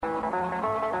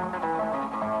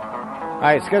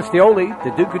Hi, it's Gus D Oldie,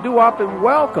 the Duke of Doo-Wop, and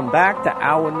welcome back to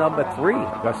hour number 3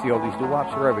 of Gus D Oldie's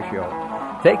Doo-Wop Forever Show.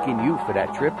 Taking you for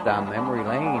that trip down memory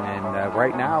lane, and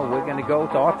right now we're going to go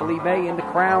to Arthur Lee May in the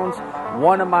Crowns,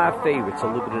 one of my favorites, a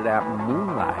little bit of that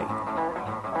Moonlight.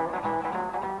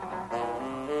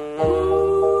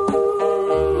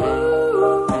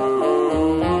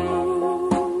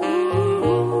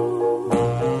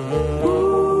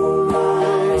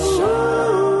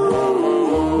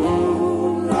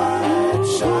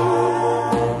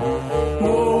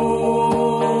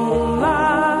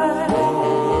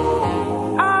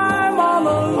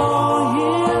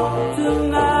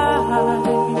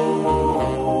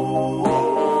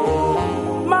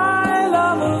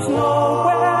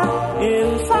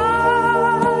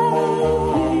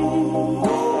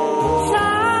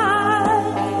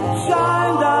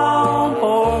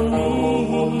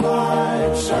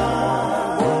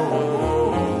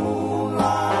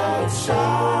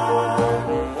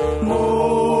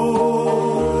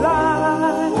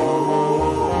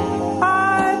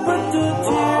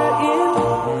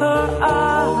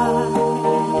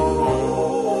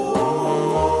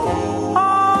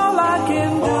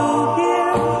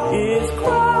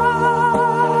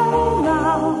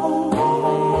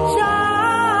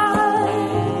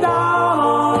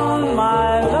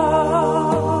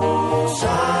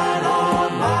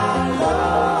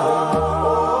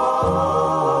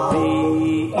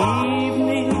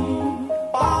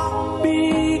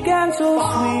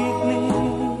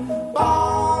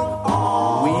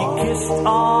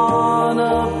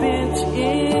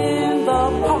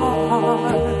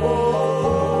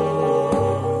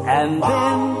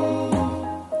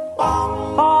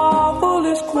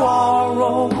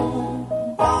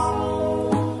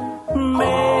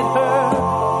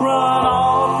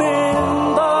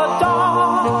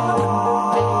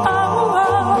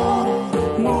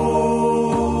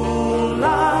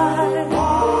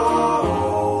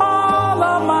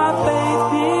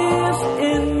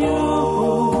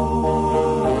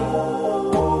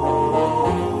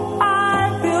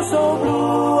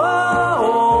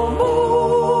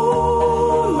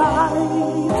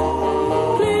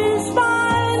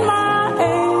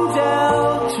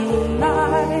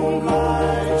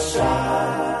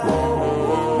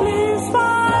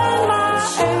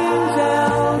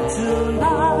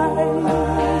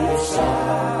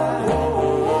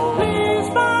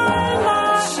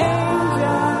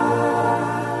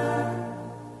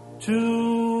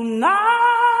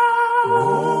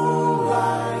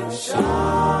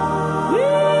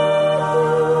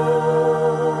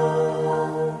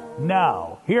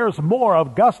 Here's more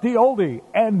of Gus D Oldie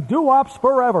and Doo-Wops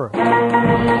Forever.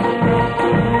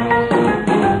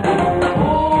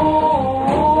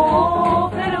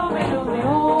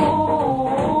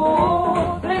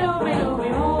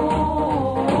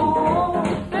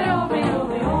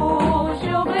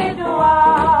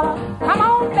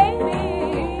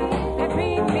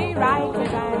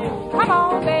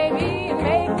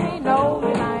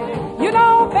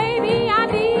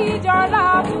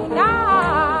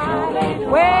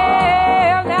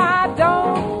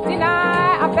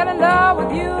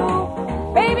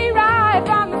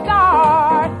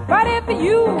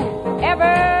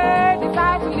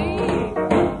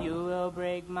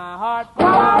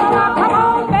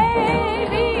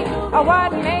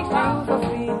 What makes you so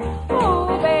sweet?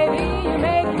 Ooh, baby, you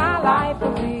make my life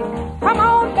complete. Come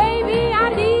on, baby, I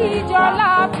need your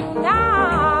love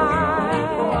tonight.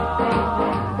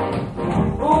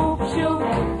 Ooh, shoot,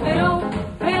 little,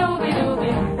 little, little,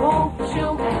 ooh,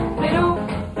 shoot, little,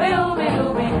 little,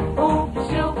 little, ooh,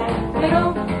 shoot, little,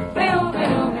 little,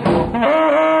 little,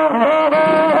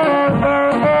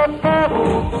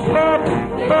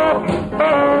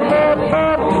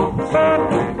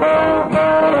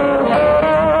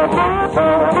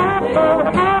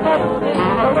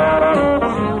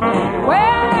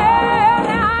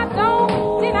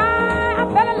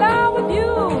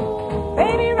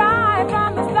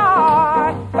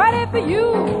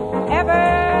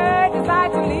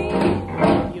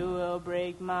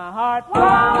 my heart. Come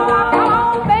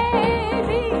on,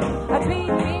 baby,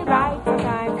 treat me right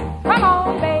tonight. Come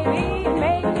on, baby,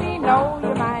 make me know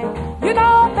you're mine. You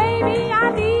know, baby,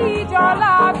 I need your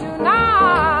love tonight.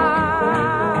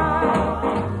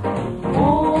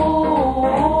 Ooh,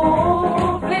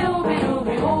 little bit of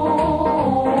you,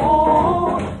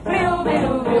 little bit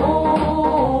of you,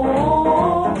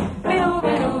 little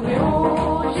bit of you,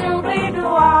 she'll be the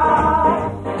one.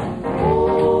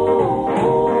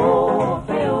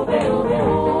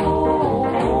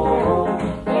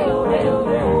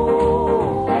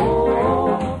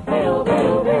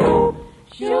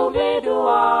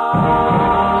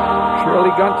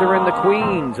 Gunter and the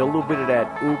Queens, a little bit of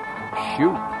that oop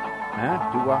shoot. Huh?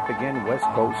 Doo-wop again, West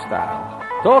Coast style.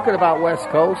 Talking about West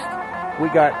Coast, we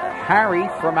got Harry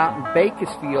from out in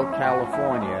Bakersfield,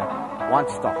 California,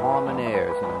 wants the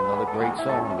Harmonaires and another great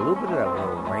song, a little bit of that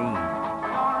little rain.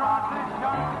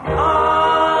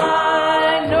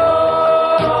 I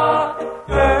know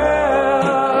her.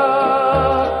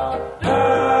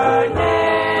 Her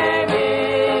name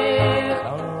is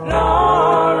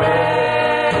Lauren.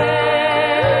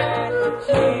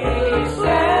 She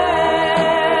set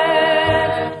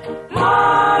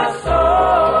my soul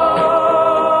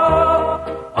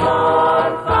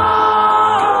on fire.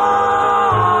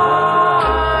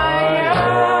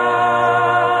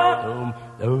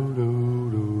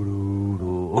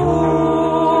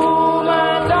 Ooh, my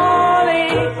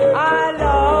darling, I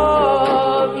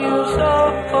love you so,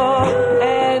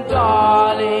 and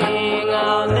darling,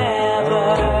 I'll never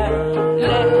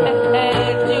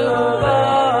let you go.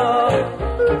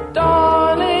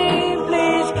 Darling,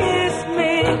 please kiss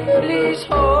me, please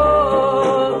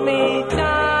hold me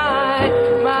tight.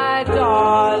 My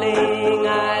darling,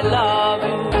 I love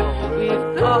you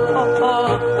with all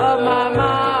of my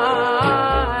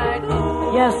mind.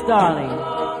 Yes, darling.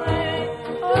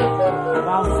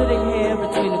 While sitting here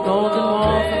between the golden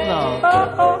walls of love,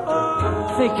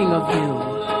 thinking of you,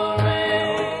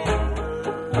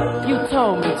 you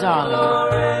told me, darling,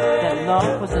 that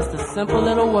love was just a simple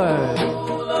little word.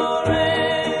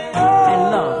 And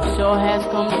love sure has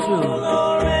come true.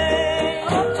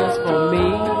 Just for me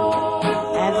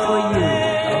and for you.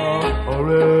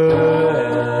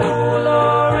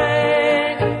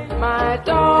 Lauren, my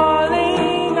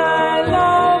darling, I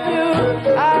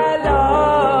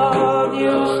love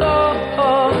you so,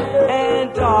 and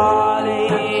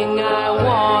darling, I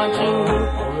want you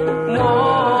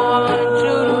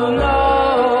to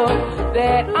know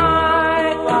that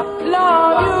I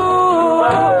love you.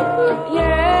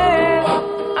 Yes,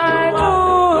 I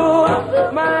do.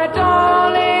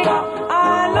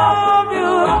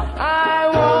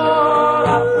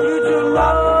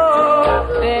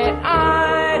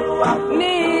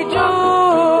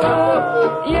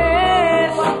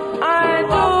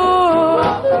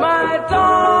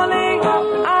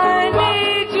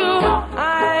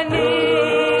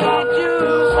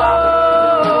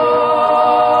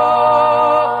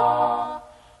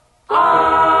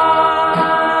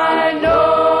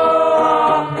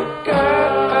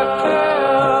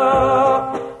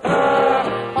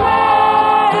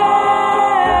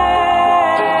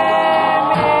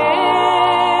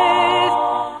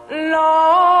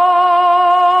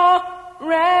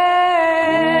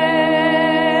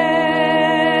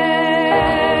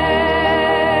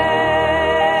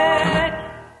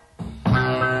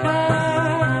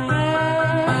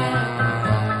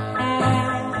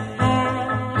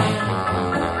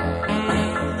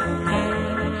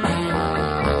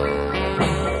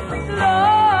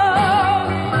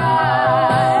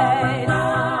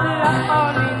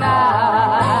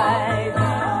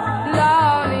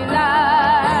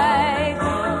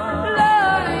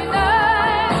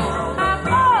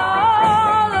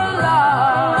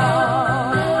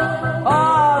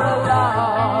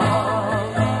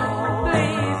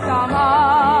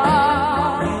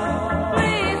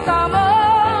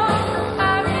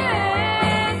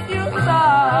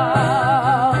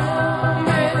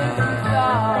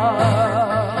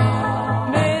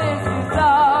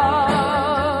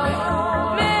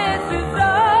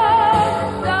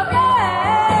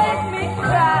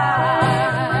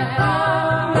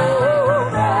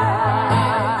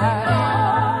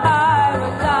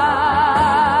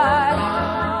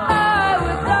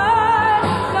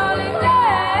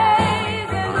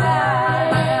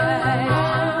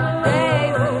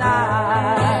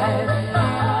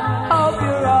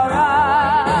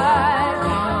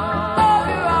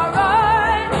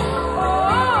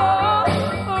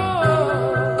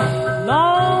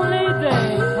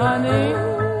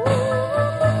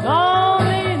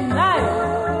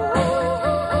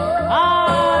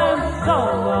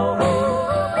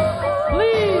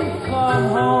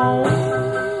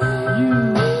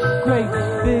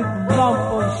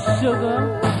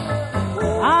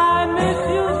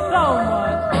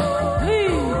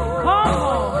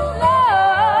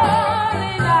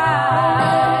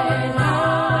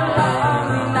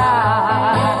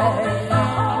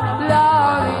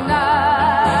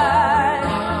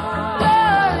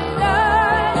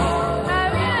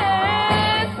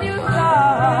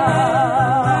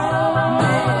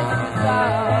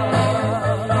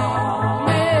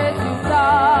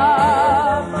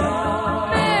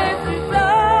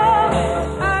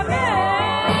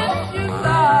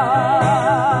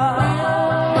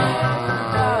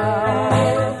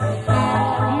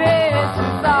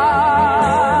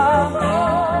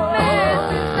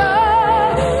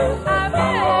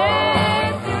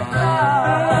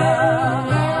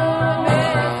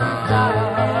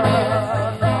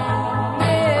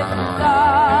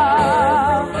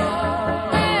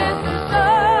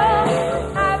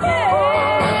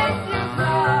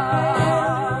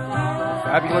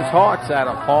 That's out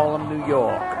of Harlem, New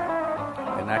York.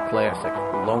 And that classic,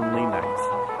 Lonely Nights.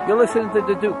 You're listening to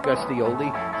the Duke, Gus D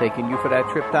Oldie, taking you for that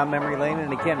trip down memory lane.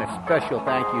 And again, a special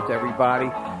thank you to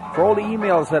everybody for all the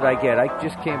emails that I get. I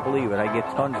just can't believe it. I get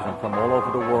tons of them from all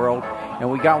over the world. And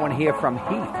we got one here from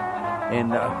Heath in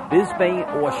Brisbane,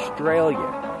 Australia.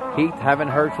 Heath, haven't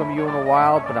heard from you in a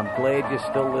while, but I'm glad you're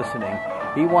still listening.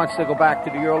 He wants to go back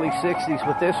to the early 60s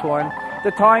with this one,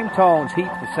 the Time Tones. Heath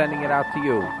is sending it out to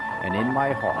you, and In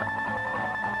My Heart.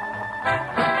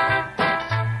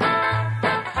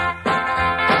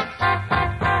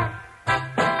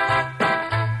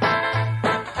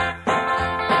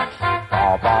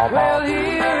 Well,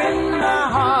 here in my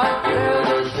heart, there's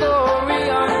a story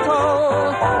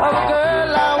untold of a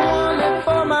girl I wanted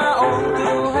for my own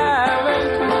to have and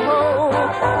to hold.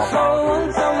 So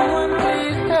won't someone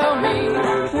please tell me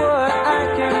what I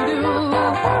can do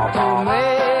to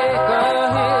make a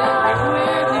hit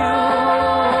with you?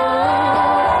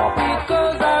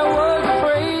 Because I was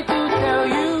afraid to tell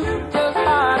you just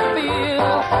how I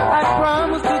feel. I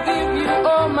promised to give you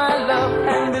all my love,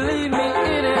 and believe me,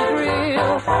 it is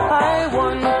real. I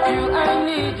want you, I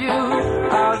need you,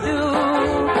 I'll do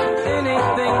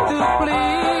anything to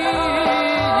please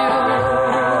you.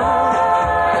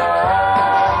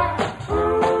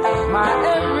 My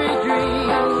every dream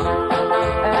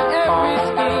and every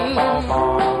scheme,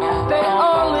 they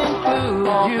all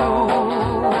include you.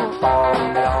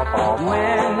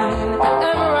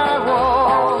 Whenever I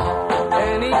walk,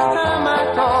 and each time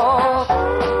I talk,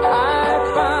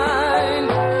 I find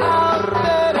out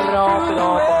that it's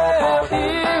true. Well,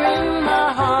 here in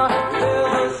my heart,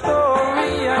 there's a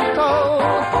story untold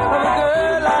of a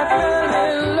girl I fell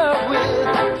in love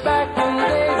with back in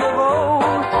days of old.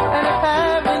 And if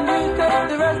having you take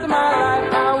the rest of my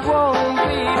life, I won't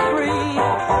be free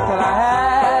till I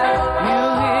have you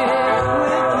here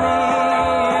with me.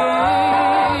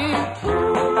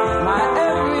 My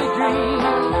every dream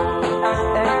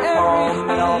and every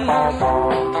scheme,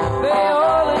 they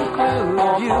all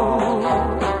include you.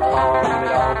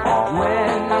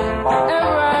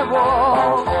 Whenever I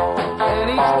walk, and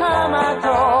each time I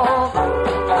talk, I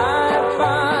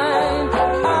find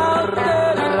out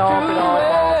that it's true.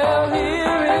 Well,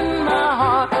 here in my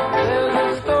heart, there's a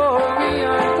story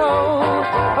untold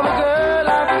of a girl I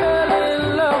fell in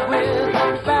love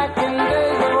with back in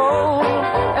days of old.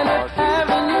 And if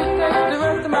having you take the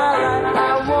rest of my life, I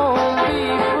won't be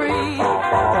free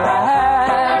till I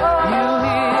have you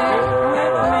here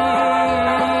with me.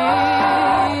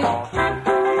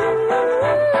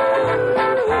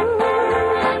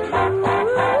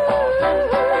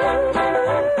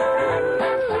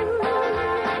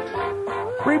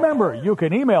 Remember, you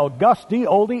can email Gus D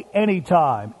Oldie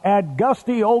anytime at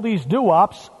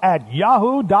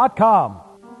gusdoldiesdoops@yahoo.com.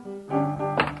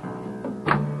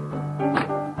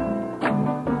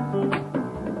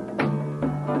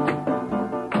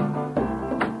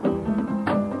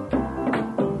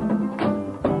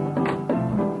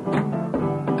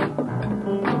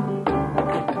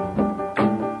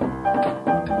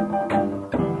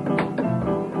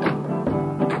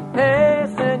 Hey,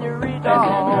 senorita,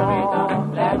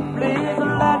 please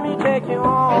let me take you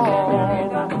home.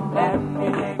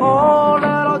 Oh,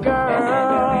 little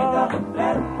girl,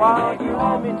 why don't you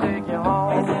let me take you home?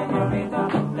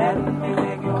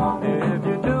 If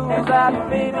you do that,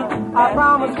 baby, I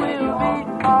promise we'll be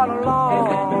all alone.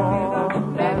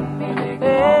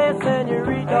 Hey,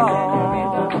 senorita,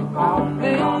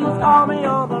 please call me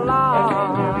on the line.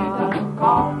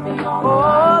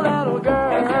 Oh, little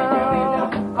girl,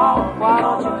 why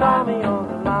don't you call me on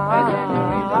the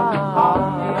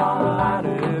line?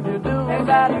 If you do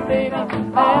that, baby,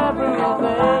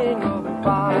 everything will be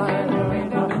fine.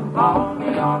 Call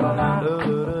me on the line.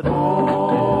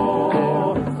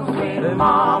 Oh, sweet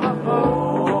mama,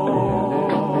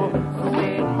 oh,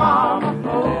 sweet mama,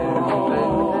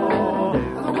 oh,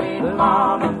 sweet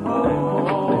mama,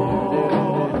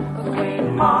 oh, sweet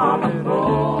mama,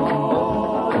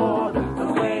 oh,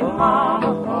 sweet mama,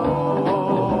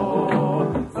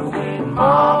 oh, sweet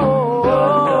mama.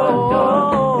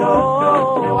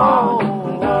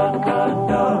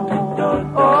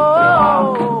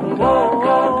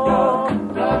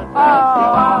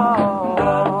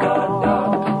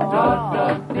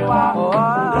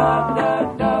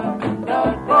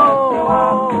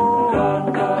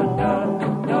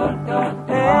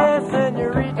 Hey,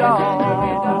 senorita,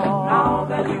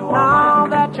 now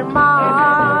that you're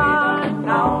mine,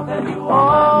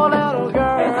 oh, little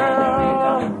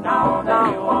girl, now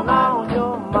that you are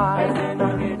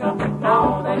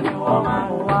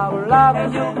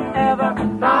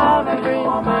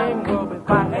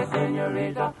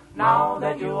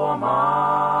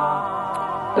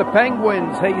the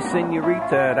Penguins, Hey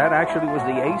Senorita. That actually was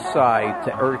the A-side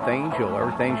to Earth Angel.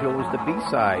 Earth Angel was the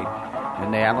B-side.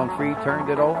 And the Alan Freed turned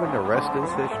it over, and the rest is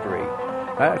history.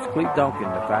 That's Cleve Duncan,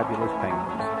 the Fabulous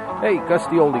Penguins. Hey, Gus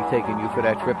D Oldie taking you for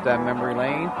that trip down memory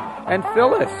lane. And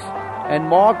Phyllis and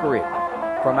Margaret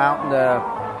from out in the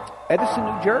Edison,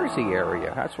 New Jersey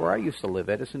area. That's where I used to live,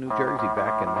 Edison, New Jersey,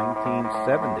 back in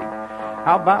 1970.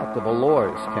 How about the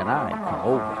Valors? Can I come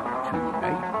over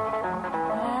tonight?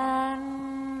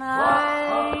 Can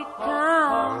I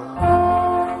come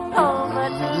over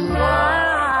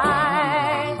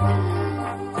tonight?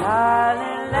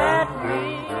 Darling, let me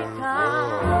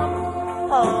come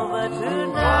over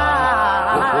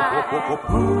tonight.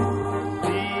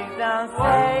 Please don't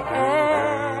say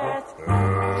it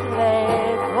too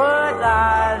late, oh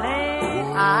darling,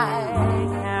 I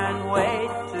can't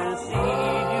wait to see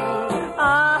you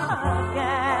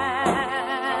again.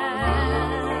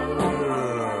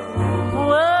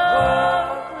 Whoa,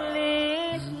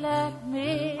 please let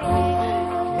me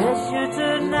kiss you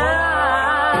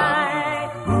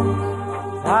tonight.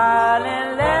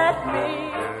 Darling, let me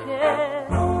kiss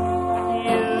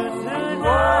you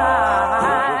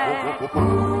tonight.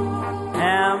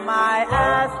 Am I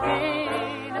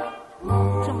asking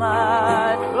too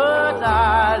much? Oh,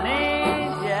 darling,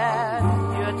 yes,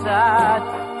 your touch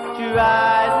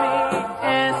drives me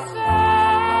insane.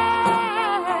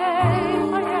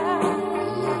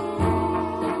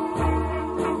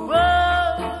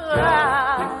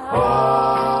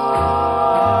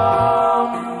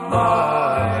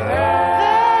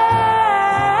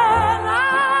 Then I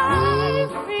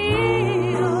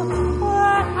feel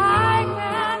what I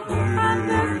can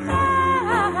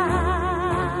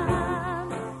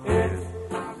understand. It's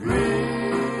real,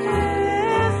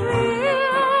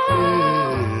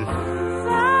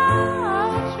 so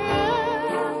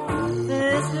true.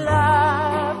 This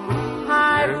love I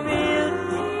feel,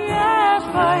 yes,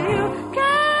 for you.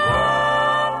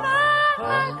 Can I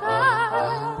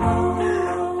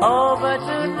come over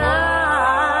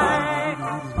tonight?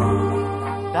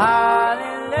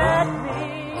 Darling, let me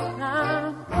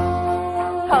come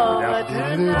over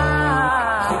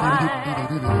tonight.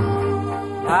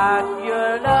 Got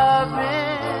your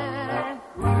loving,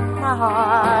 my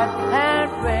heart,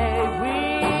 and pray we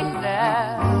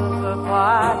never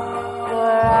part.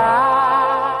 For I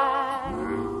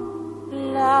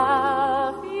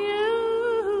love you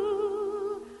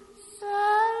so.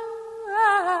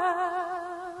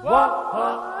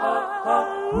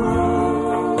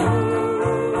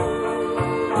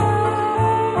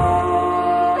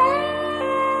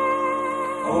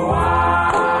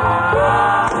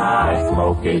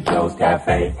 Smokey Joe's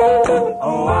Cafe.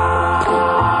 Oh,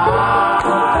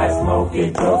 I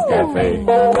Smokey Joe's Cafe.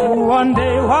 One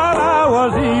day while I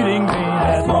was eating beans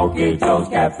At Smokey Joe's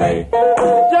Cafe.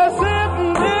 just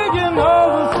sitting digging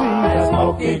over sweet,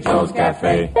 Smokey Joe's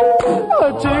Cafe. a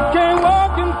chick came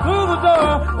walking through the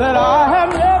door that I had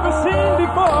never seen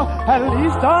before. At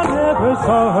least I never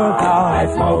saw her down. At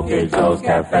Smokey Joe's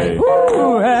Cafe.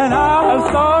 Ooh, and I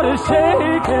started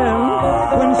shaking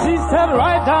when she sat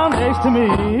right down next to me.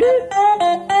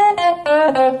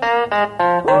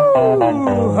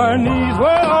 Ooh, her knees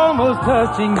were almost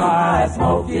touching mine. At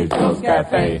Smokey Joe's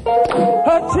Cafe.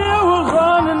 Her tear was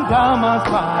running down my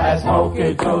spine. At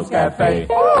Smokey Joe's Cafe.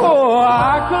 Oh,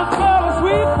 I could smell a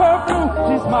sweet perfume.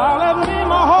 She smiled at me,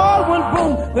 my heart went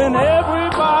boom. Then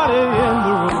everybody in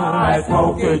the room, At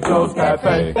Smokey Joe's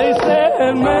Cafe. they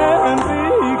said, man,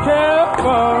 be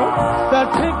careful. That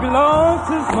chick belongs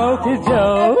to Smokey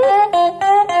Joe.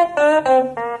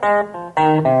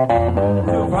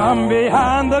 From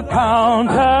behind the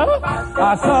counter,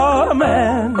 I saw a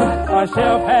man. A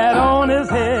chef hat on his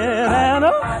head and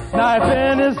a knife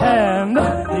in his hand.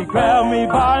 He grabbed me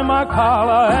by my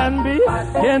collar and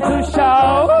began to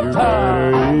shout.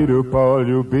 Eat up all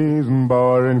your beans and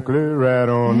bar and clear right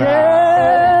on out.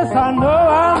 Yes, I know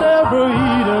I'll never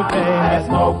eat At again,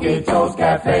 Smokey Joe's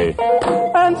Cafe.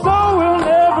 and so we'll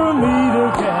never meet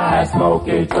again. At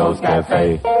Smokey Joe's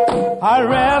Cafe. I'd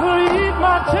rather eat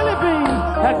my chili beans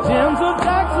at Jim's or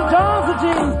Jack's or John's or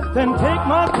Jeans than take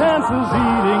my chances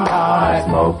eating At out.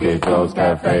 Smokey Joe's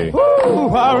Cafe. Ooh,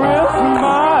 I risk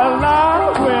my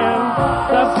life when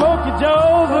that Smokey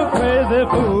Joe's a crazy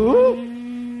fool.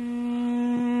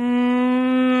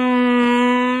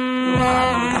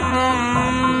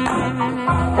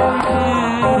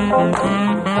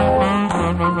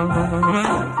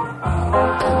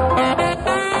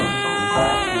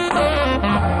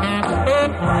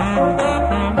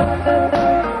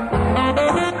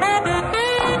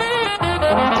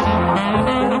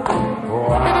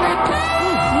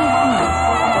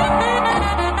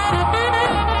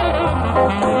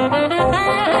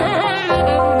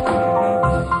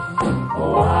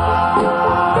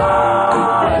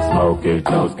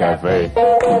 Cafe.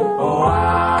 Oh,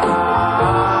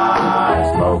 I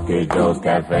Smokey Joe's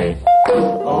Cafe.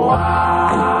 Oh,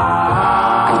 I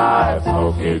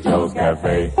Smokey Joe's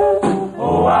Cafe.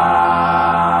 Oh, I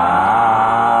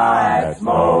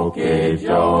Smokey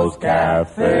Joe's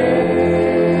Cafe.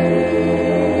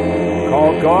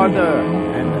 Carl Gardner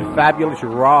and the Fabulous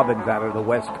Robins out of the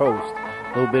West Coast.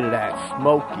 A little bit of that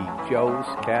Smokey Joe's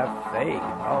Cafe.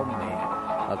 Oh, man.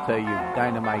 I'll tell you,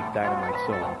 dynamite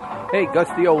song. Hey, Gus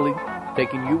D Oldie,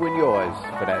 taking you and yours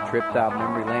for that trip down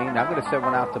memory lane. I'm going to send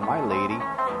one out to my lady,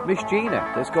 Miss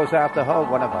Gina. This goes out to her,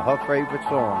 one of her favorite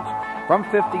songs. From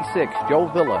 56, Joe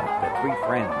Villa, The Three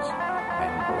Friends,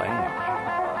 and Blanche.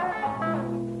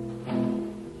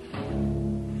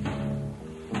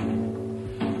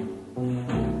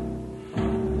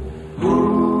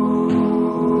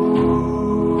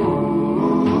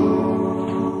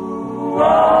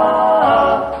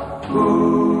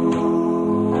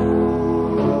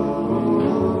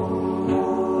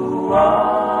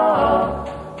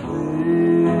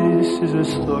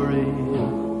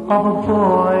 Of a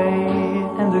boy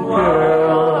and a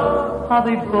girl, how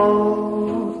they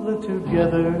both live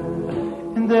together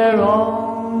in their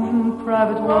own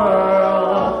private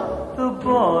world. The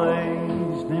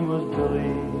boy's name was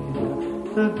Billy,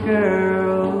 the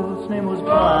girl's name was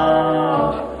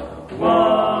Blanche.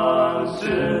 Once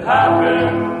it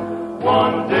happened,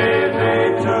 one day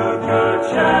they took a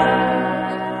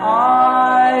chance.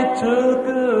 I took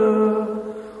a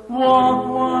walk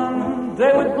one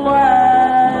day with Blanche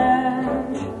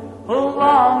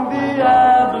along the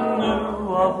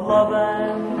avenue of love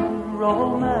and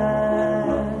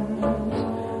romance,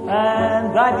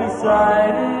 and I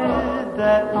decided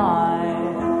that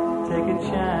I'd take a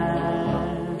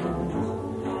chance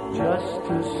just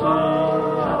to see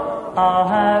how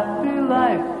happy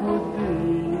life would be.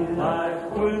 Life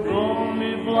would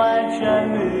only Blanche and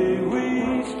me. We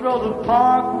strolled the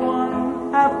park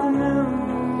one afternoon,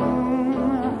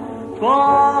 but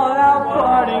our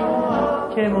parting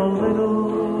came a little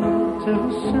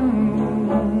too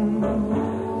soon,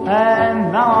 and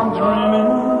now I'm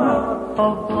dreaming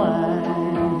of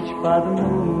Blanche by the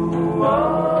moon.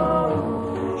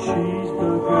 She's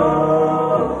the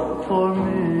girl for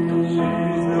me.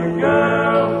 She's the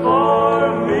girl for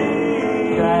me.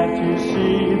 Can't you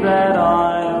see that I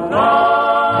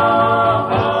love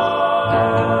her?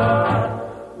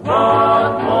 What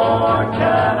more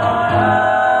can I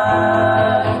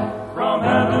ask from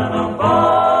heaven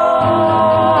above?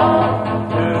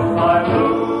 If I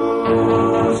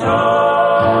lose her,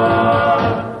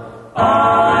 I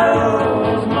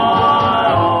lose my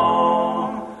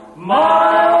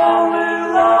only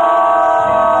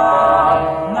love.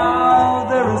 Now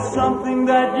there is something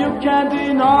that you can't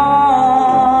deny.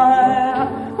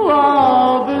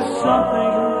 Love is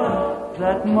something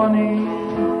that money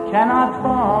cannot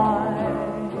buy.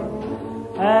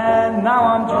 And now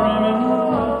I'm dreaming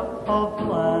of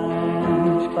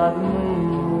Blanche by the moon.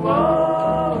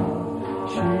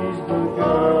 She's the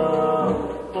girl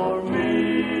for me.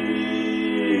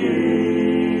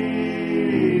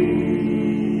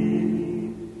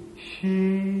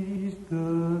 She's the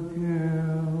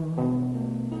girl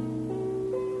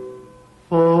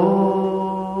for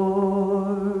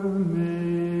me.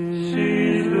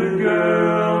 She's the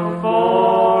girl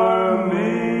for me.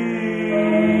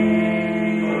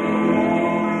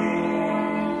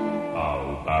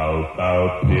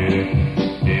 Did it,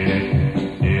 did it,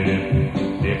 did it,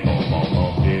 did it, bom, bom,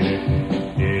 bom, did it,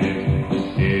 did it,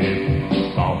 did it,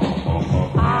 bom, bom, bom, bom.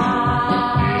 I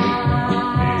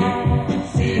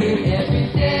see you every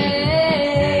day.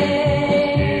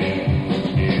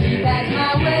 Keep at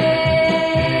my way.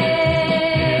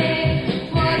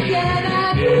 What can I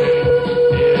do?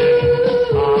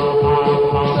 Oh,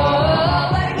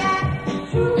 what I got?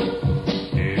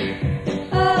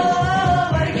 Oh,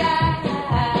 what I got?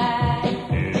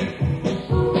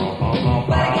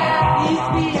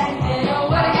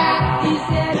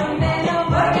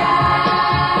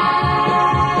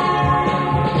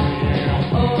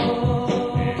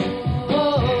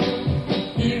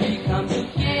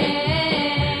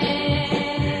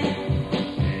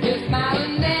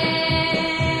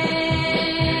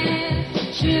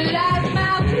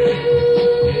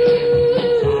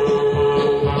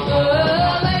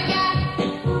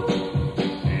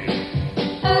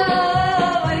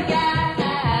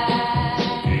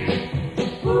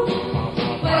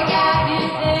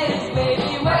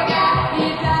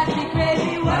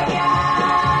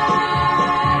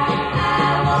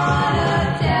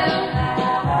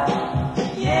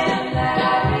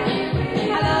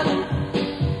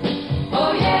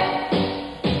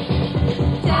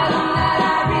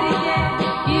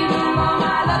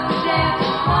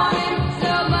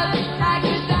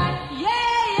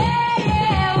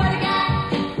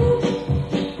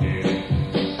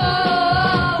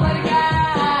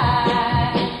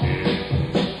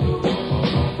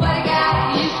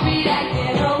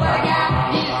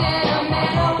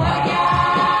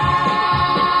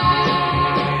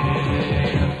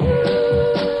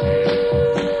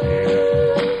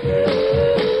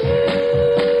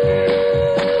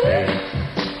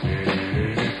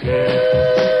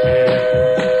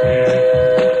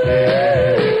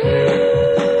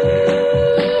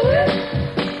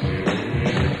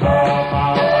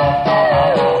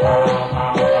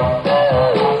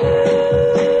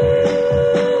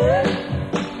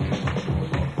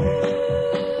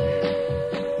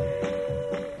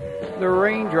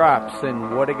 Wops,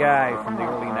 and what a guy from the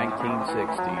early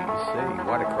 1960s. See,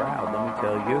 what a crowd, let me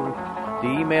tell you. The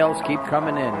emails keep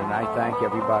coming in, and I thank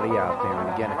everybody out there. And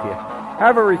again, if you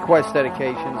have a request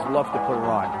dedications, love to put it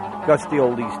on. Gus D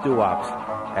Oldies Doo-Wops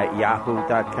at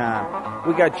yahoo.com.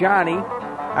 We got Johnny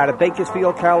out of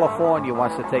Bakersfield, California,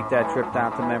 wants to take that trip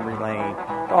down to memory lane.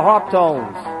 The Harp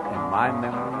Tones and My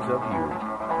Memories of You.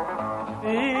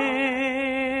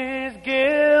 Please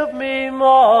give me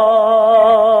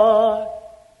more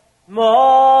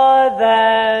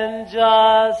than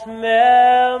just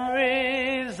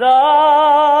memories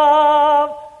of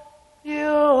you.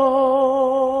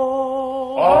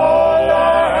 All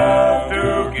I have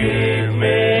to give me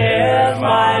is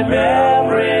my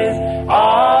memories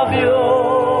of you.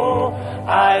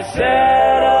 I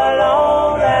sat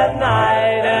alone at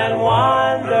night and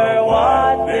wonder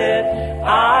what did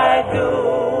I do.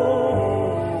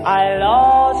 I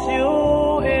lost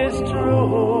you, it's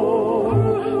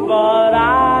true, but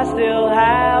I still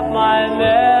have my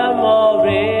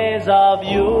memories of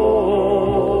you.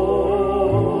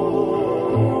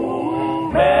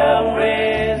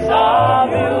 Memories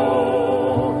of you.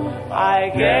 I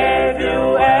gave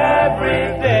you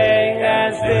everything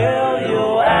and still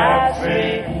you ask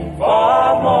me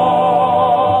for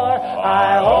more.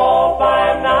 I hope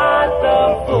I'm not the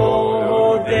fool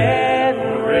who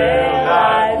didn't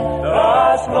realize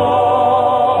the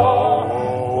score.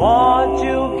 Won't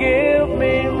you give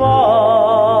me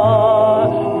more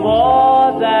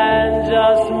than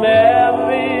just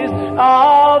memories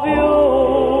of you?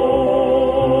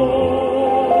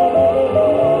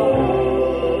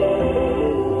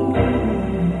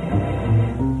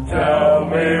 Tell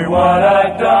me what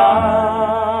I've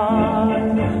done.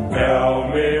 Tell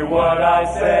me what I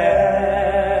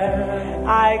said.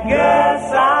 I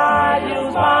guess I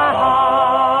used my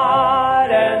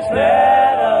heart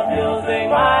instead of using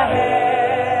my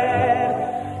head.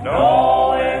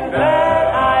 Knowing that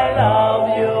I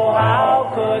love you,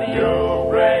 how could you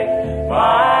break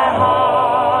my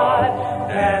heart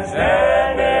and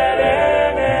stand it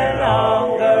any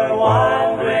longer,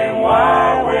 wondering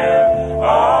why we're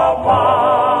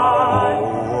apart?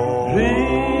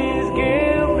 Please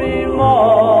give me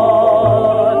more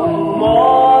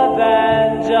than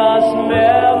just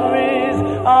memories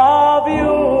of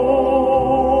you.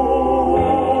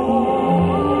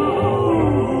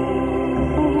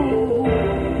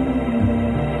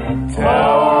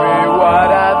 Tell me what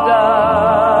I've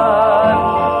done.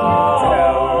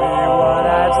 Tell me what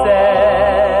I've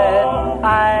said.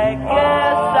 I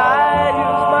guess I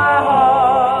use my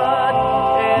heart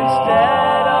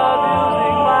instead of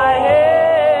using my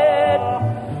head.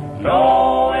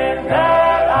 Knowing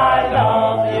that I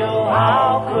love you, how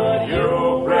could you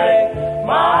break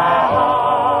my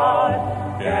heart?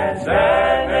 Can't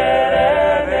stand it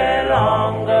any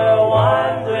longer,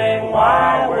 wondering why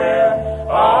we're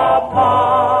apart.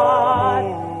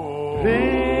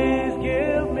 Please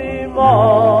give me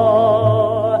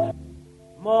more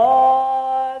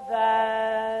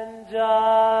than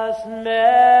just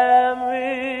memories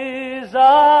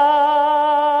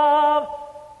of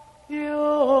you.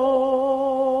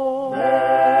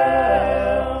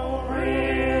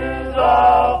 Memories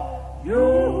of you.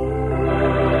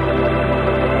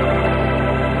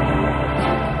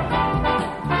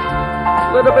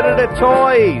 Little bit of the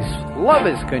Toys,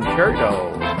 Lover's Concerto.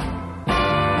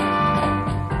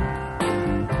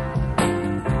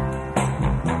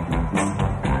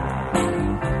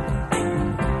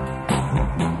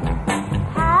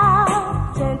 How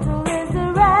gentle is the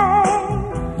rain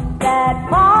that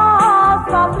falls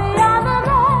softly on the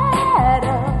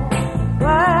meadow.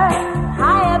 Birds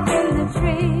high up in the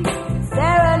tree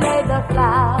serenade the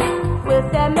flowers with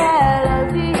their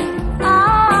melody.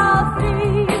 I'll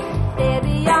see there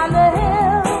beyond the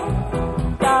hill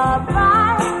the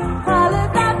bright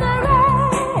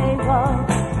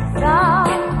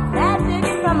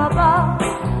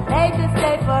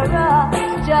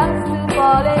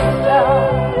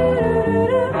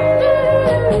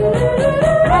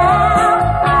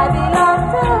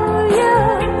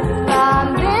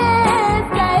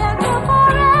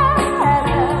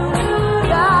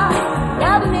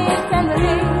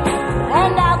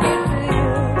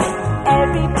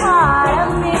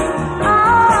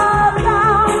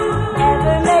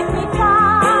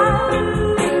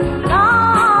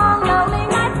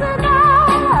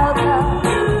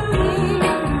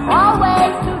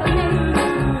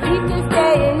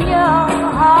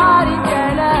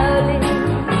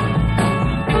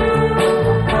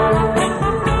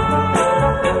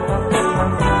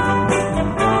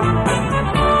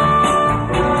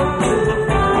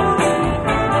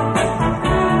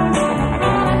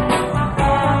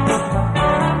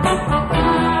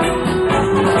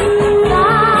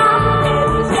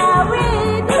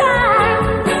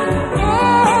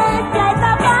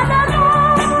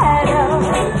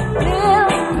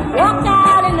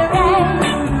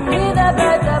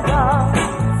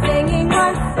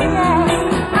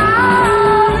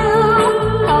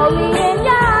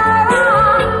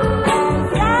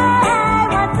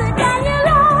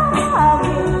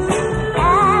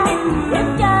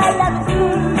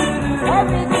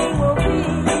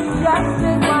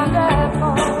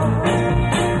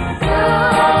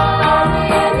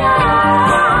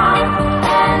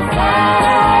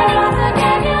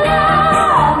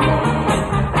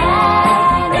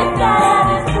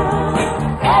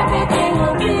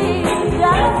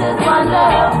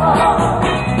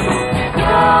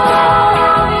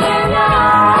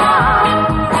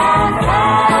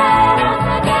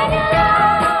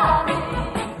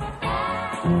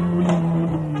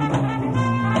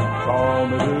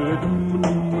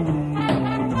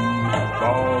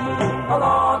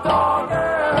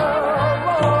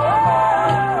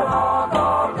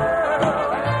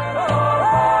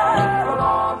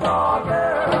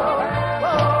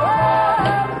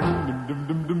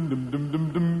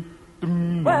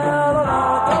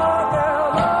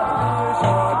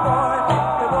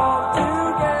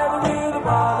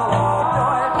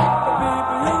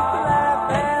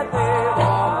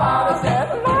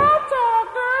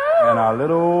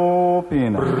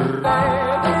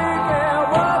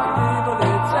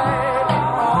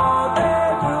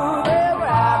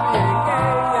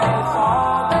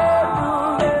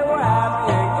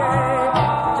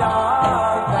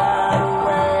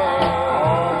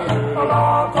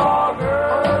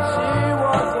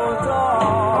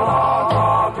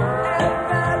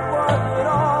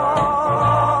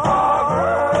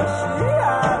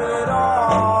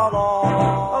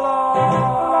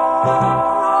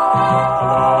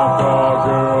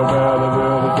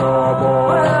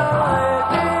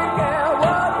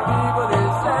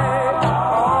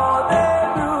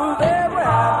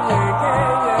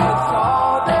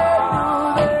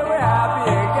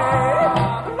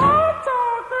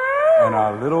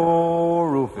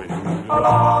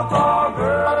long tall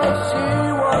girl, and she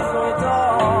was so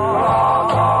tall. A long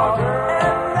tall girl,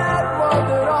 and that was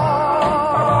it all.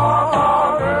 A long tall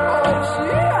girl, and she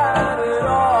had it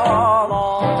all.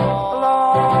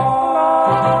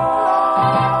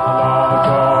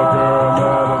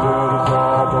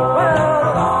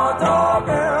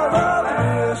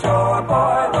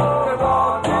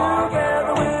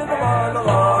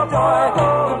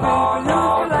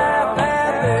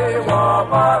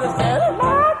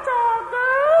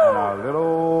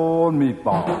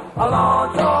 Meatball. A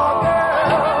long tall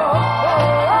girl, oh,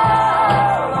 a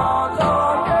long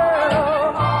tall girl,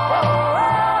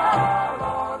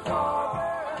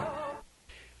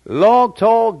 Long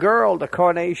Tall Girl, the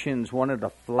Carnations, one of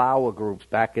the flower groups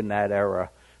back in that era.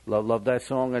 Love that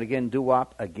song, and again,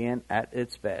 doo-wop again at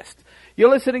its best. You're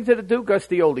listening to the Duke, Gus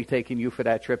D Oldie, taking you for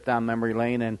that trip down memory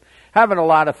lane and having a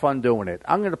lot of fun doing it.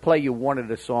 I'm going to play you one of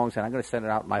the songs, and I'm going to send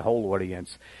it out to my whole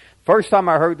audience. First time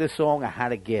I heard this song, I had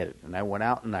to get it, and I went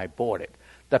out and I bought it.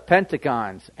 The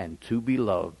Pentagons and To Be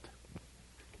Loved.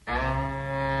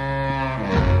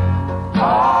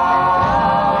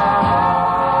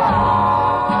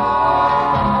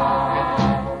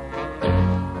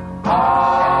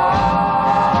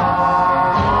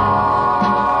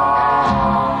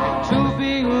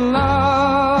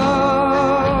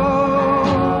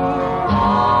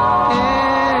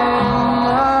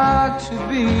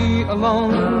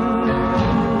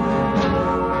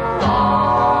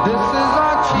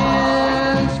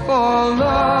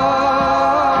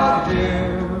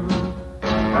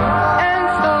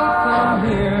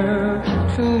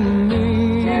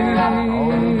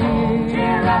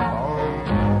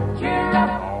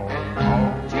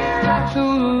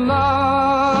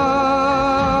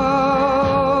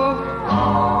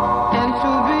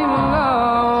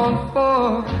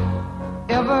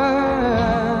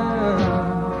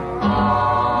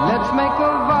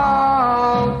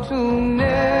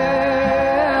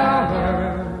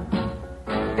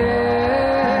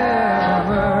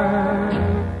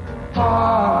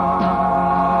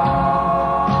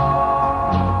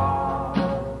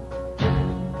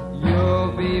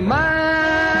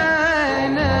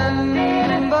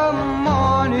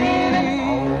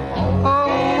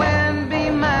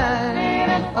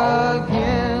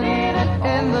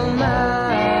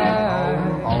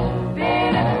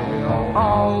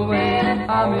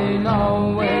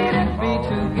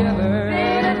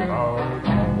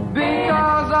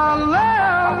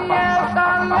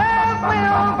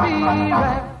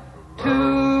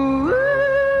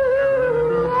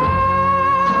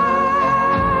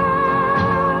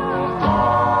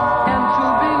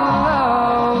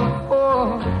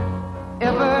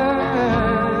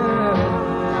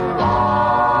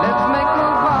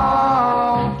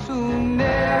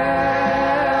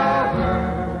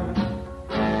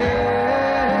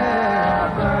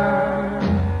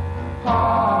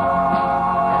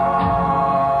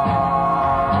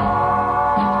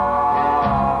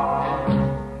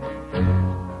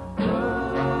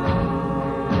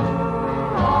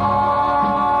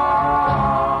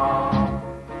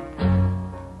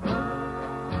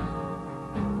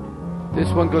 This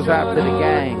one goes out to the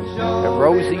gang at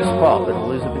Rosie's Pub in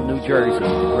Elizabeth, New Jersey.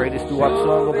 The greatest doo-wop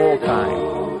song of all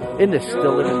time. In the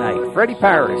Still of the Night. Freddie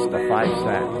Paris, the Five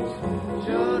Sounds.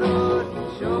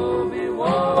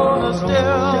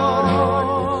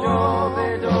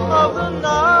 of the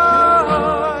night,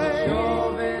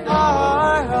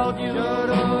 I held you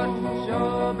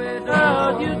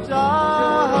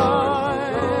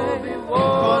tight,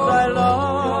 'cause I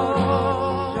love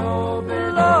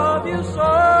you so.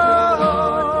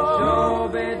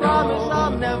 Promise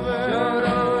I'll never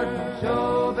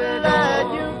let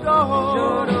you go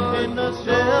in the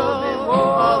still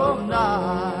of the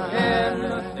night. In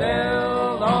the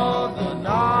still of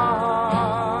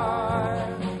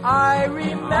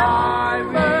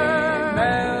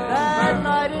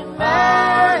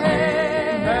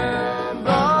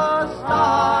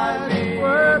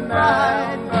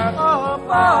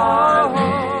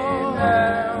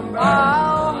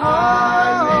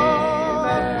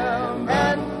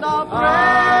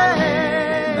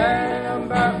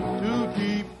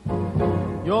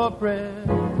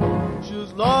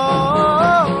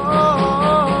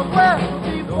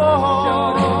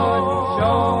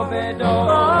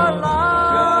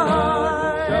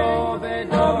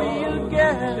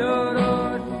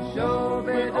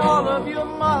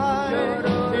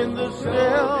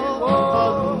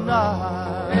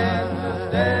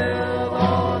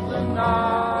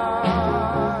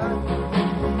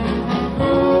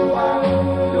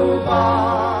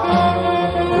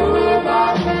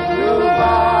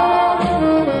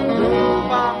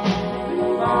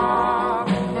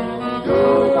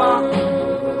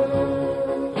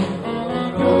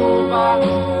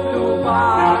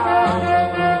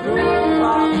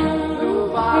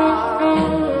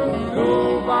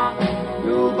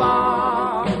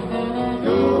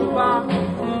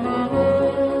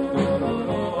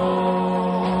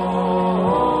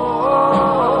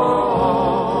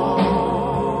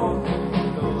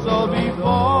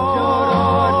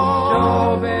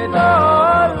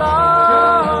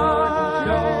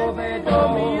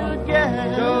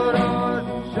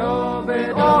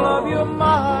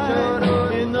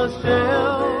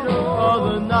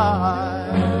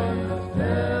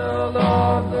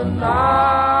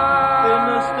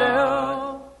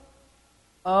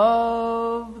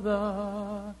the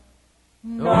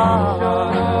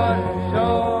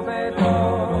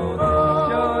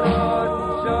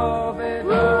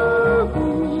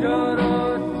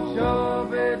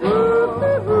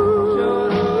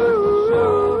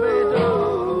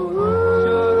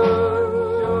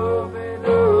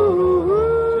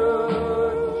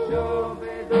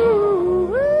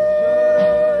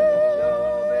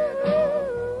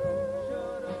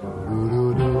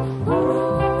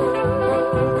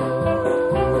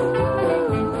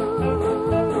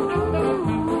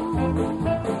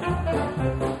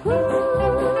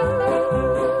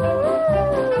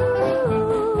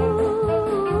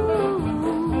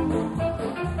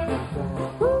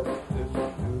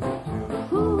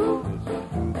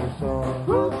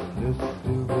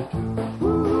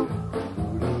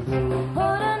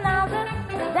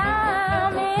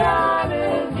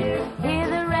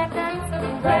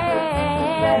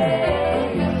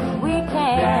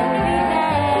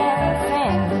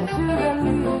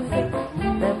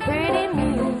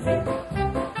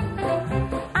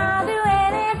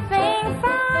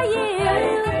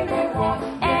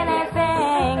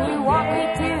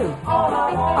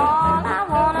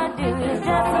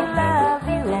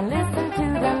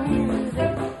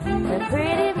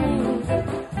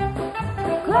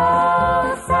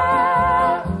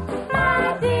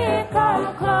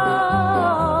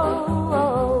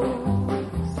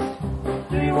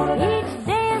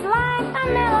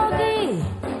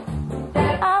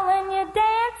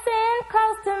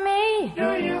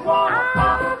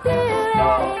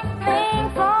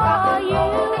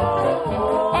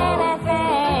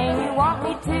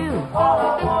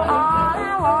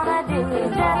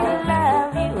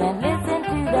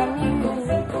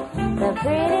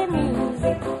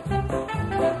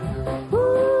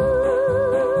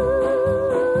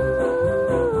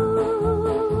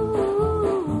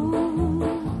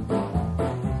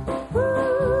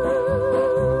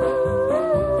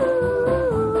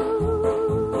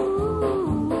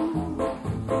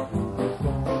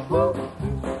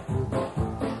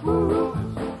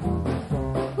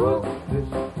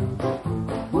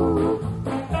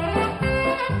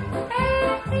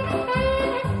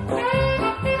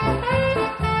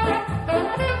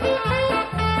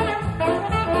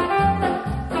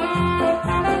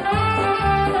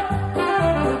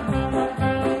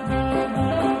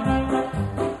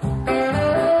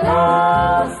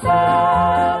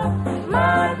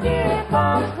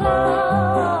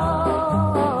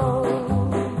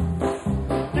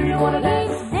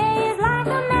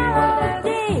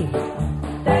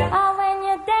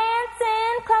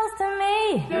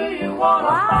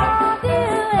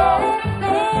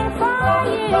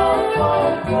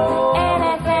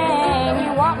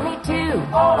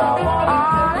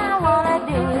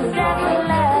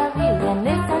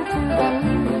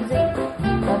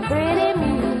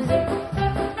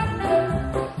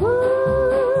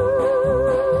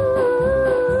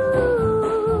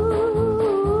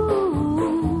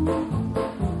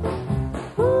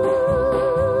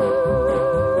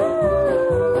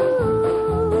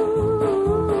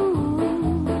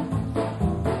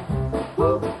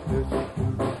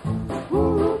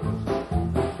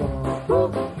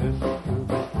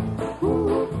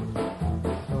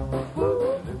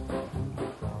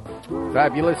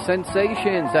Fabulous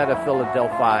Sensations out of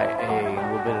Philadelphia. A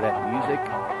little bit of that music.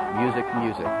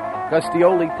 Gus D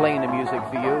Oldie playing the music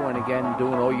for you, and again,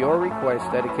 doing all your requests,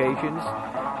 dedications.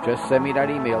 Just send me that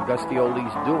email,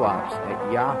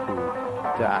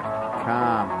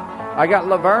 gusdoldiesduops@yahoo.com. I got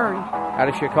Laverne out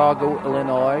of Chicago,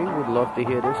 Illinois. Would love to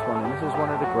hear this one, and this is one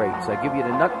of the greats. I give you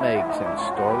the Nutmegs and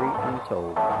Story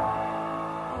Untold.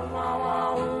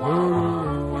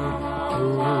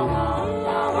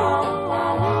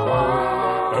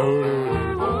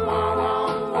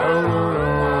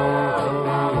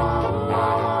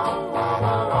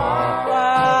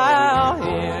 Well,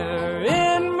 here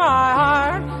in my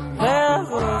heart, there's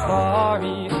a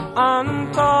story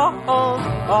untold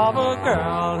of a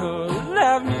girl who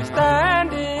left me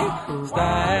standing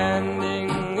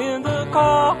in the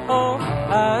cold,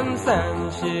 and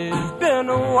since she's been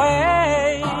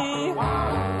away,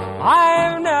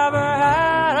 I've never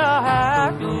had a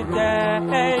happy day.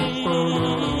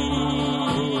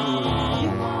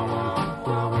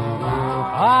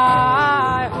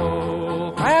 I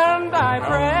hope and I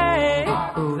pray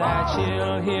that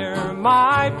she'll hear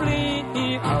my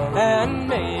plea, and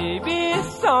maybe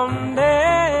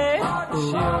someday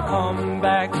she'll come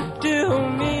back to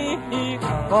me.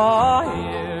 For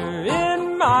here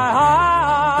in my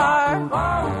heart,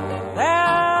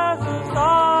 there's a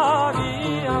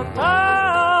story untold.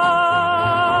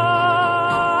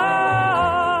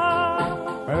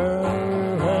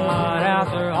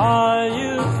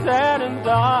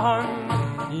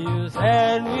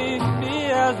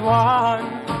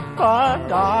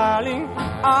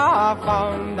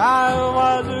 I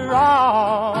was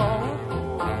wrong.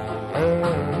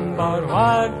 But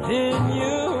what did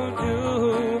you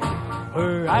do?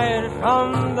 Right from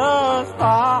the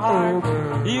start,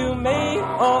 you made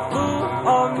a fool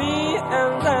of me,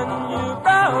 and then you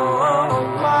broke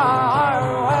my heart.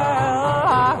 Well,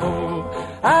 I hope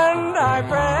and I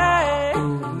pray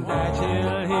that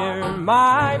you'll hear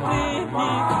my plea,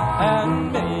 and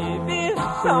maybe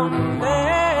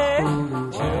someday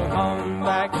she'll come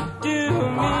back to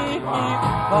me.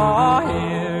 For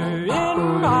here in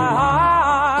my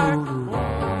heart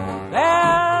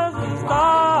there's a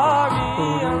story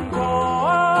untold,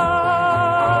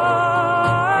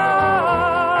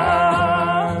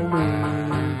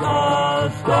 a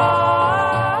story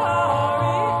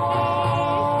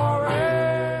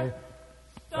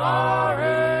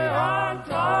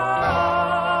untold.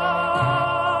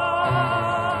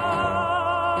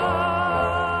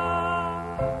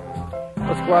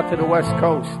 Let's go out to the West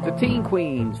Coast. The Teen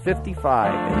Queens,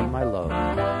 55, Eddie, my love.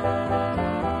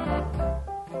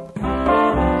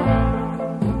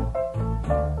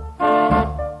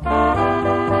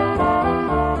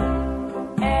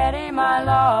 Eddie, my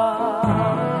love,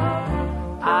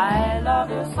 I love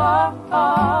you so.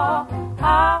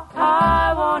 How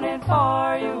I want it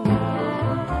for you.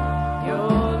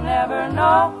 You'll never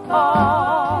know.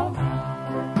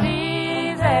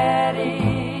 Please,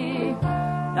 Eddie,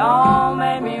 don't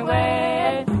make me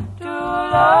wait too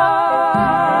long.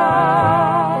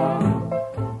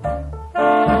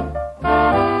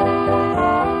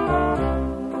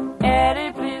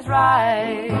 Eddie, please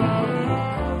write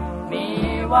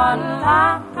me one line.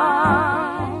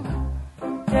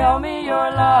 Tell me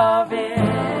your love is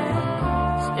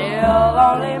still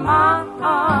only mine.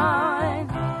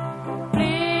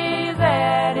 Please,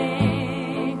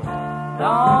 Eddie,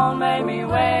 don't make me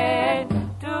wait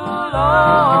too long.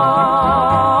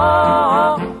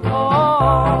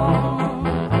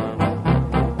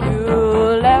 You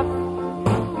left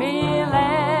me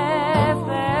last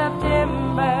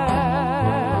September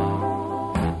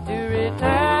to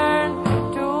return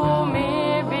to me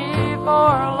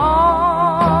before long.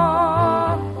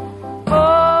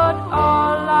 But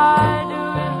all I do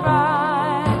is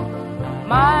cry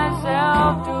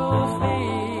myself to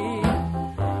sleep.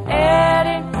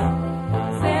 Eddie,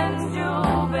 since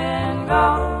you've been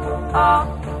gone,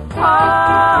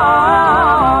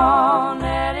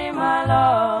 Eddie, my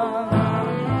love,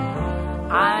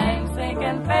 I'm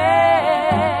sinking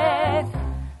fast.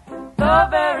 The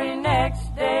very next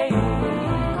day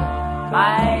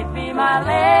might be my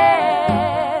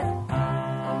last.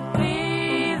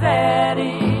 Please,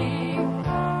 Eddie,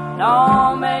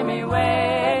 don't make me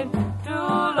wait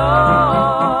too long.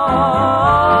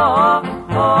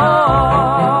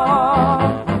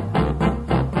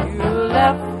 You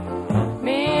left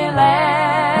me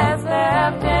last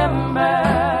September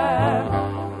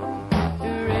to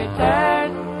return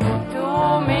to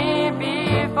me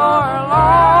before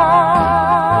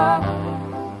long.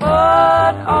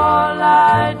 But all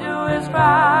I do is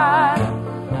cry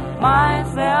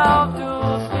myself to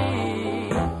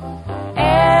sleep.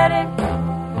 Eddie,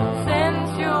 since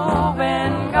you've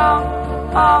been gone,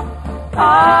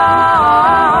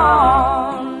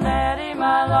 Eddie,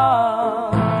 my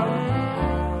love,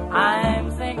 I'm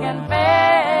sinking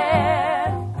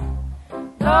fast.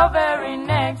 The very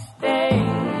next day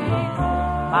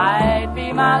might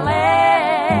be my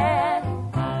last.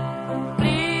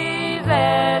 Please,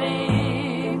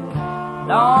 Eddie,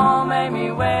 don't make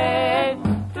me wait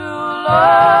too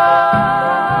long.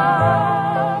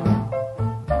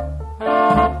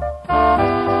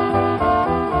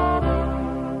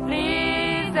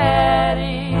 Please,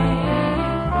 Eddie,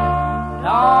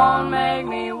 don't make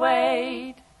me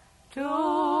wait too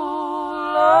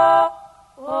long.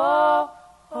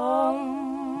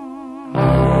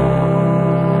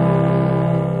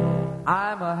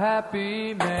 I'm a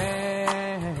happy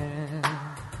man.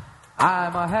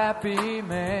 I'm a happy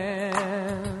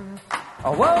man.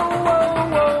 Oh, whoa, whoa,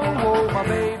 whoa, whoa, my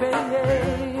baby.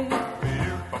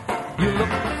 You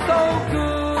look so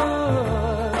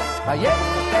good. Yeah, yeah,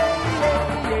 yeah,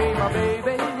 yeah, my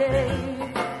baby.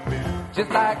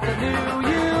 Just like I knew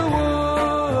you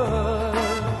would.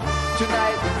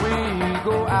 Tonight when we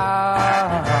go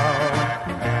out,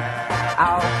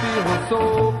 I'll feel so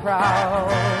proud.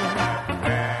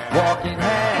 Walking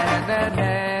hand in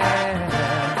hand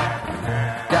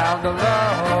down the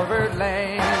lover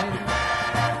lane.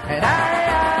 And I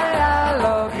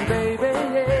love you, baby.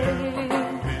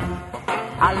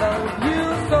 I love you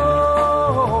so.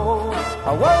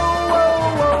 Oh, whoa, whoa,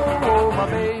 whoa, whoa, my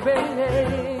baby.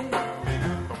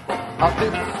 Of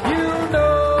this you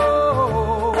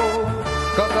know,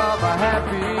 'cause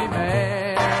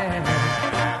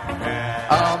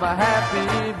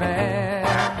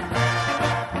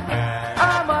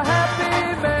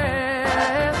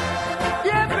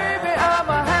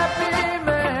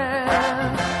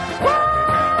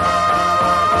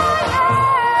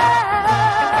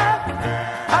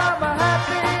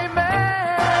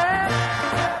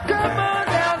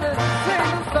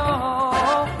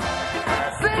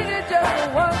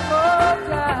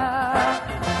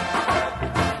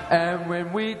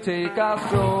take our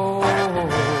stroll.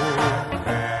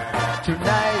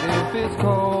 Tonight if it's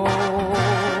cold,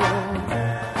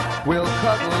 we'll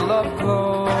cuddle up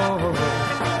close.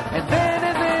 And then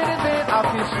I'll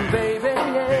kiss you, baby.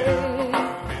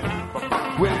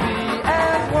 We'll be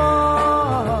as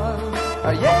one.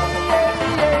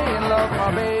 Yeah, in love,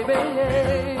 my baby.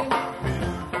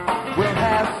 We'll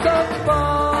have some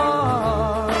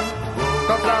fun,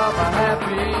 'cause I'm a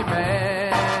happy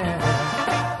man.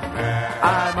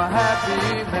 I'm a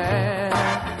happy man.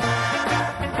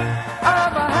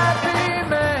 I'm a happy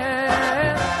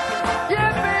man.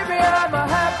 Yeah, baby, I'm a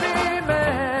happy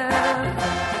man.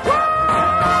 Woo!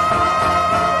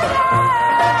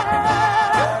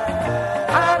 Yeah.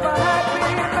 I'm a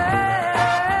happy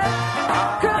man.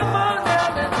 Come on now,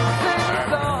 let's sing a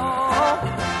song.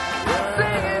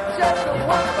 Sing it just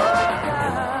one more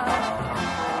time.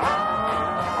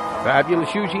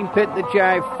 Fabulous Eugene Pitt, the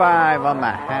Jive 5. I'm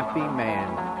a happy man.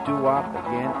 Doo-wop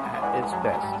again at its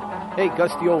best. Hey,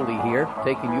 Gus D Oldie here,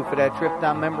 taking you for that trip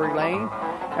down memory lane.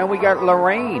 And we got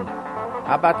Lorraine.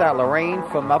 How about that, Lorraine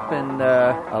from up in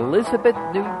Elizabeth,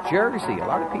 New Jersey. A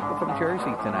lot of people from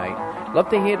Jersey tonight. Love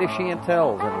to hear the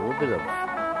Chantels and a little bit of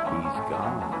He's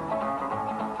Gone.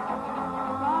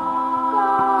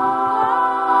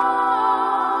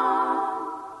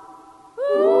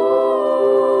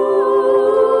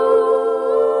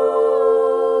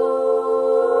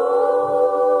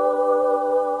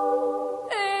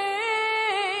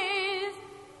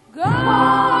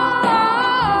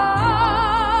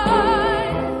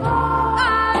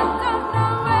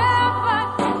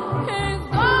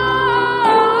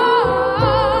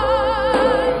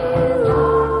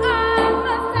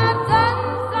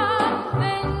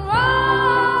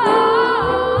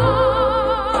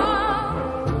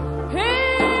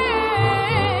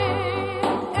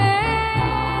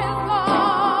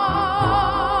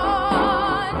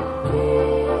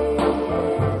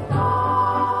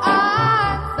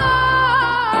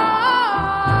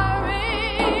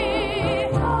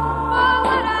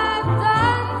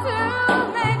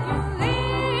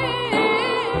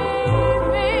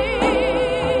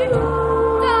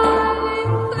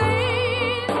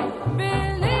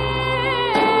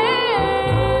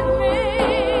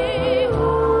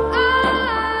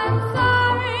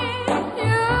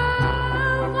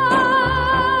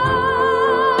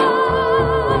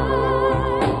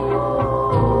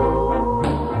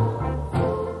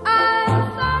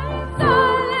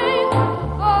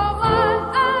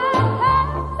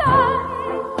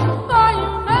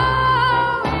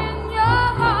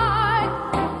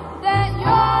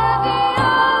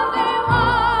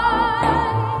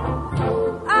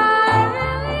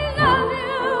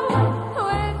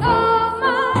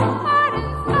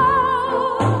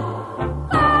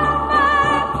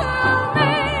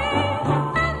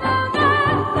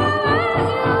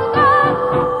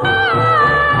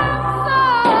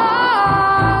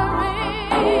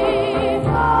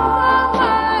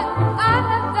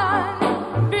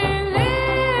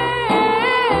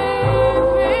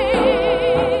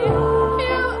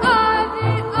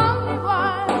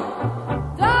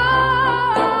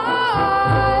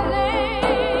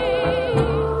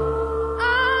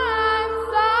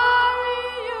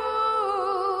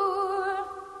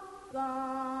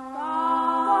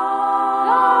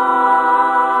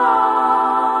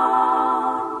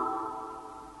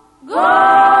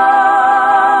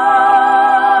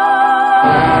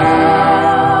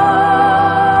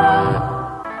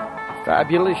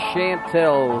 Fabulous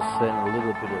Chantels and a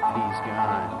little bit of He's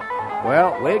Gone. Well,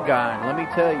 we're gone. Let me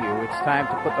tell you, it's time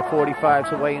to put the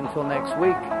 45s away until next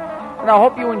week. And I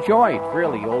hope you enjoyed,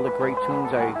 really, all the great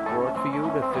tunes I brought for you,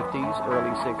 the 50s,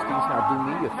 early 60s. Now do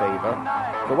me a favor.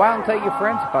 Go out and tell your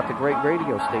friends about the great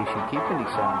radio station keeping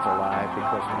these sounds alive,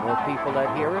 because the more people that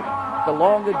hear it, the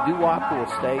longer doo-wop will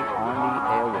stay on the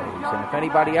airwaves. And if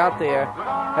anybody out there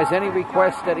has any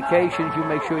requests, dedications, you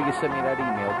make sure you send me that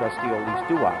email,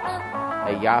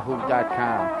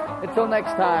 GusDOldie'sDoo-wops@yahoo.com. Until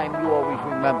next time, you always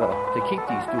remember to keep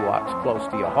these doo-wops close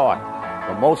to your heart.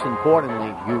 But most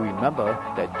importantly, you remember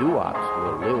that doo-wops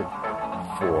will live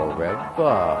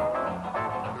forever.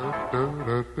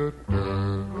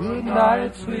 Good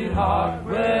night, sweetheart.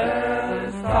 Well,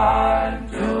 it's time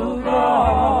to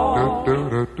go.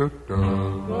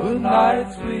 Good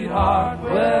night, sweetheart.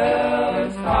 Well,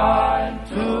 it's time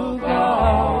to go.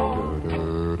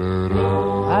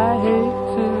 I hate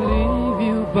to leave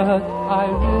you, but I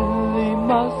really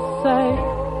must say,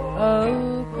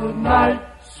 oh, good night,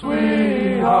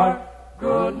 sweetheart.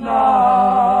 Good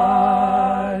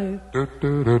night.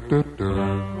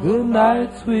 Good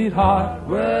night, sweetheart.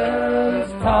 Well,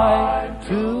 it's time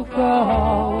to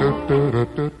go.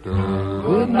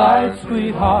 Good night,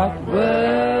 sweetheart.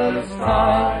 Well, it's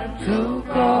time to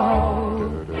go.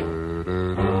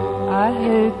 I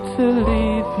hate to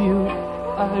leave you.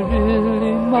 I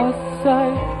really must say,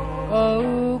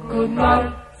 oh, good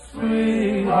night,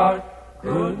 sweetheart.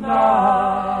 Good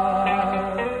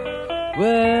night.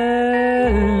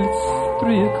 Well, it's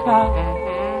 3 o'clock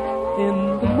in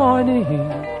the morning.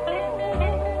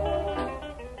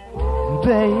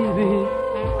 Baby,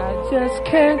 I just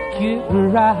can't get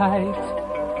right.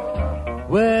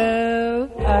 Well,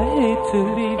 I hate to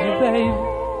leave you, baby.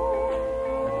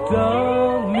 I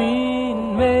don't mean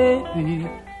maybe,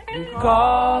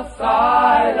 because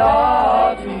I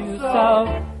love you so.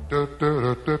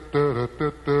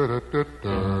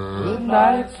 Good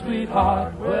night,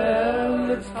 sweetheart.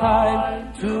 Well, it's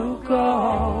time to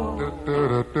go.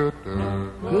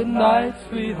 Good night,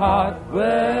 sweetheart.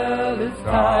 Well, it's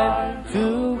time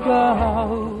to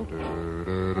go.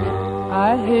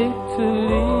 I hate to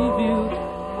leave you.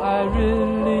 I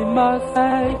really must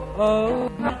say, oh,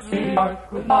 sweetheart,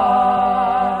 good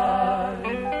night.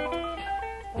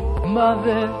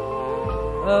 Mother,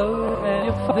 oh, and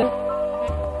your father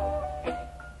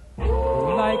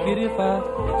like it if I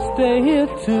stay here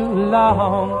too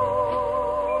long.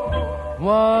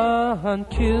 One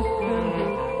kiss in the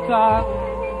dark,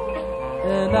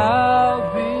 and I'll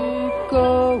be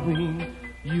going.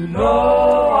 You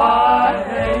know I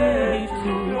hate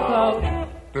to go.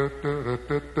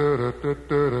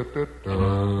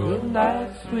 Good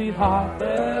night, sweetheart.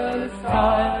 Well, it's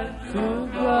time to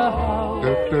go.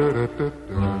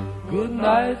 Good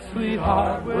night,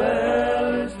 sweetheart.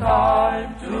 Well, it's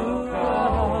time to go.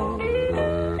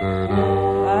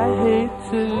 I hate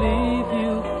to leave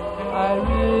you. I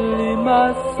really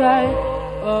must say,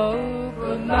 oh,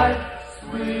 good night,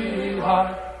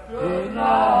 sweetheart. Good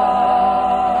night.